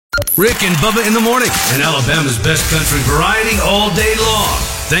Rick and Bubba in the morning, and Alabama's best country variety all day long.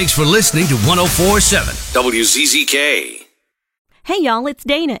 Thanks for listening to 104.7 WZZK. Hey y'all, it's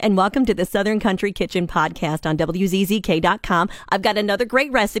Dana, and welcome to the Southern Country Kitchen podcast on WZZK.com. I've got another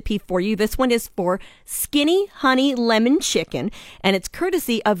great recipe for you. This one is for skinny honey lemon chicken, and it's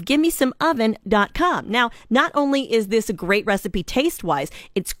courtesy of GiveMeSomeOven.com. Now, not only is this a great recipe taste-wise,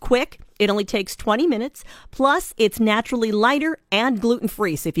 it's quick. It only takes 20 minutes. Plus, it's naturally lighter and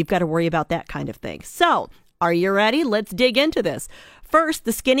gluten-free, so if you've got to worry about that kind of thing. So, are you ready? Let's dig into this. First,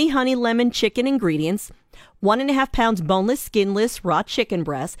 the skinny honey lemon chicken ingredients. 1.5 pounds boneless, skinless, raw chicken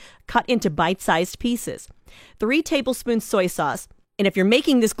breast cut into bite-sized pieces. 3 tablespoons soy sauce. And if you're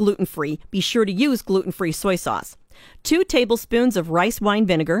making this gluten-free, be sure to use gluten-free soy sauce. 2 tablespoons of rice wine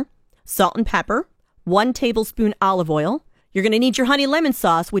vinegar. Salt and pepper. 1 tablespoon olive oil. You're going to need your honey lemon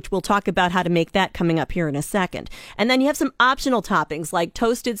sauce, which we'll talk about how to make that coming up here in a second. And then you have some optional toppings like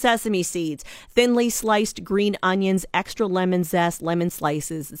toasted sesame seeds, thinly sliced green onions, extra lemon zest, lemon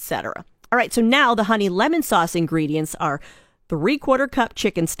slices, etc. All right, so now the honey lemon sauce ingredients are 3/4 cup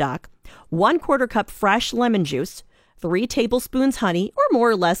chicken stock, 1/4 cup fresh lemon juice, 3 tablespoons honey, or more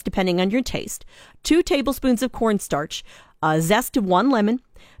or less depending on your taste, 2 tablespoons of cornstarch, a zest of 1 lemon,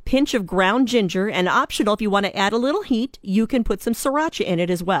 pinch of ground ginger, and optional if you want to add a little heat, you can put some sriracha in it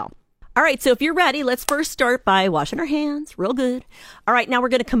as well. All right, so if you're ready, let's first start by washing our hands real good. All right, now we're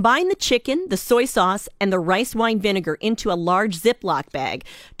going to combine the chicken, the soy sauce, and the rice wine vinegar into a large Ziploc bag.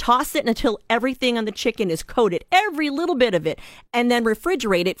 Toss it until everything on the chicken is coated, every little bit of it, and then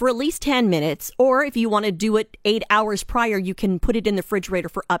refrigerate it for at least 10 minutes. Or if you want to do it 8 hours prior, you can put it in the refrigerator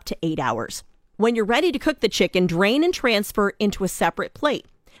for up to 8 hours. When you're ready to cook the chicken, drain and transfer into a separate plate.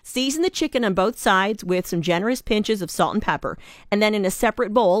 Season the chicken on both sides with some generous pinches of salt and pepper. And then in a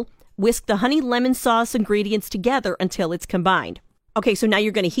separate bowl, whisk the honey lemon sauce ingredients together until it's combined. Okay, so now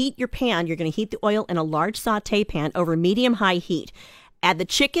you're going to heat your pan. You're going to heat the oil in a large saute pan over medium-high heat. Add the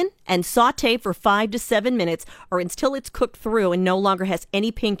chicken and saute for 5 to 7 minutes or until it's cooked through and no longer has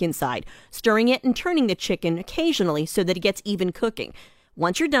any pink inside, stirring it and turning the chicken occasionally so that it gets even cooking.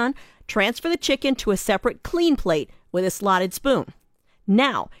 Once you're done, transfer the chicken to a separate clean plate with a slotted spoon.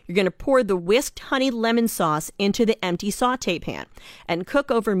 Now, you're going to pour the whisked honey lemon sauce into the empty saute pan and cook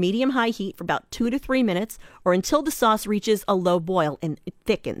over medium-high heat for about 2 to 3 minutes or until the sauce reaches a low boil and it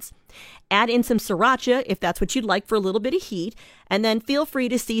thickens. Add in some sriracha if that's what you'd like for a little bit of heat, and then feel free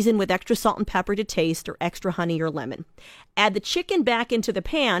to season with extra salt and pepper to taste or extra honey or lemon. Add the chicken back into the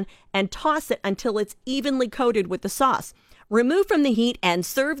pan and toss it until it's evenly coated with the sauce. Remove from the heat and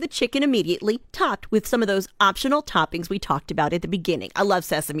serve the chicken immediately, topped with some of those optional toppings we talked about at the beginning. I love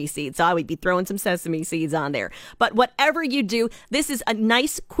sesame seeds, so I would be throwing some sesame seeds on there. But whatever you do, this is a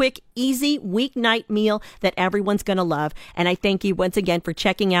nice, quick, easy weeknight meal that everyone's going to love. And I thank you once again for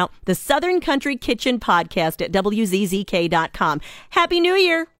checking out the Southern Country Kitchen podcast at WZZK.com. Happy New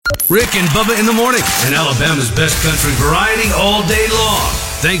Year! Rick and Bubba in the morning, and Alabama's best country variety all day long.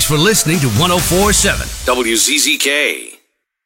 Thanks for listening to 104.7 WZZK.